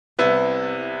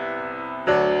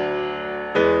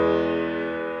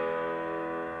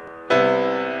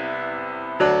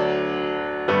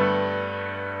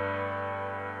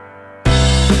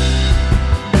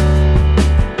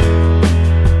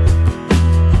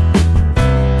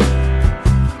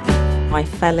I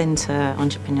fell into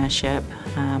entrepreneurship.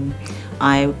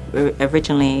 I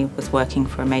originally was working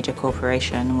for a major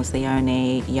corporation and was the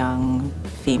only young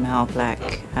female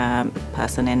black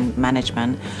person in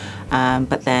management.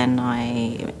 But then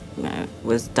I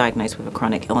was diagnosed with a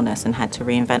chronic illness and had to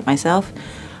reinvent myself.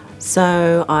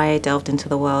 So I delved into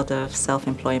the world of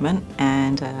self-employment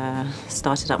and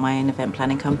started up my own event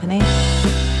planning company.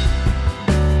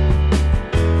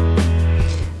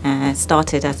 It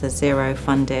started as a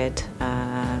zero-funded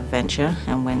venture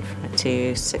and went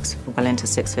well into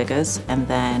six figures, and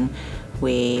then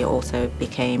we also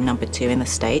became number 2 in the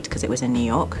state because it was in New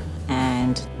York,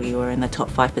 and we were in the top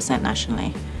 5%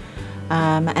 nationally.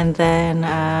 And then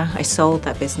I sold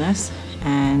that business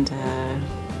and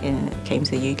came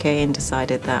to the UK and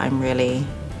decided that I'm really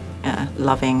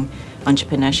loving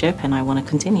entrepreneurship and I want to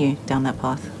continue down that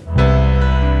path.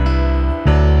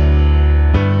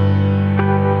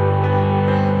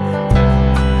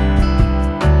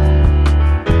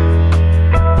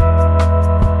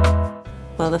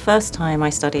 Well, the first time I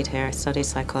studied here, I studied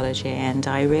psychology, and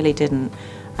I really didn't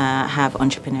have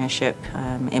entrepreneurship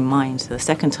in mind. So the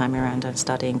second time around, I'm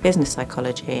studying business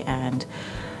psychology, and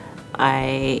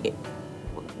I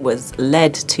was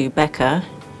led to BECCA,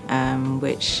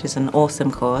 which is an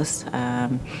awesome course.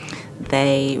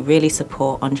 They really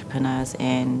support entrepreneurs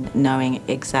in knowing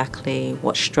exactly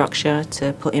what structure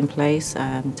to put in place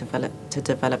to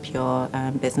develop your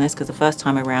business. Because the first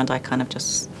time around, I kind of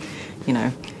just,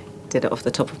 did it off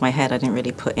the top of my head. I didn't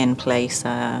really put in place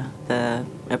the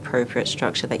appropriate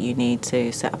structure that you need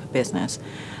to set up a business.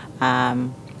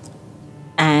 And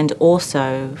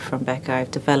also from BECCA,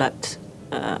 I've developed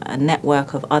a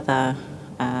network of other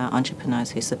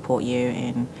entrepreneurs who support you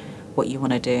in what you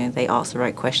want to do. They ask the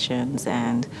right questions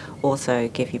and also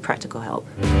give you practical help.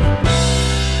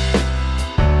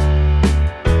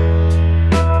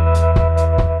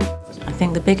 I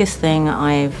think the biggest thing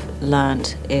I've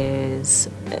learnt is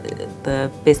the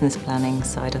business planning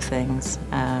side of things,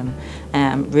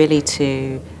 really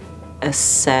to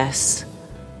assess,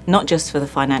 not just for the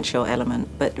financial element,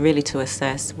 but really to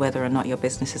assess whether or not your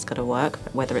business is going to work,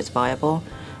 whether it's viable,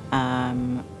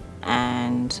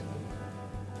 and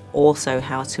also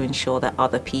how to ensure that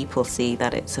other people see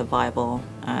that it's a viable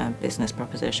business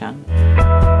proposition.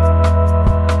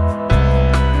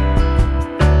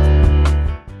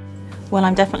 Well,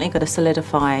 I'm definitely going to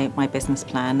solidify my business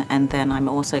plan, and then I'm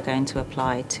also going to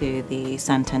apply to the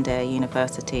Santander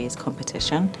University's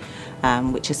competition,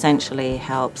 which essentially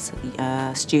helps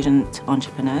student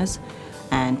entrepreneurs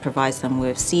and provides them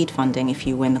with seed funding if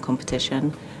you win the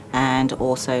competition, and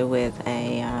also with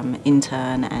a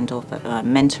intern and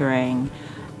mentoring,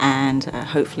 and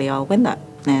hopefully I'll win that,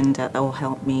 and that will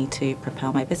help me to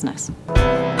propel my business.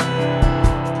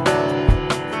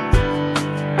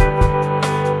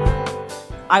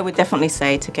 I would definitely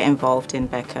say to get involved in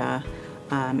BECCA,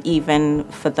 even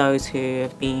for those who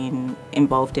have been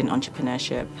involved in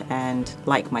entrepreneurship and,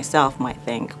 like myself, might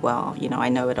think, well, I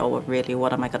know it all, really,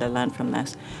 what am I going to learn from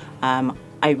this?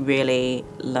 I really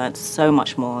learned so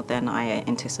much more than I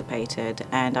anticipated,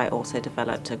 and I also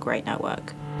developed a great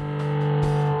network.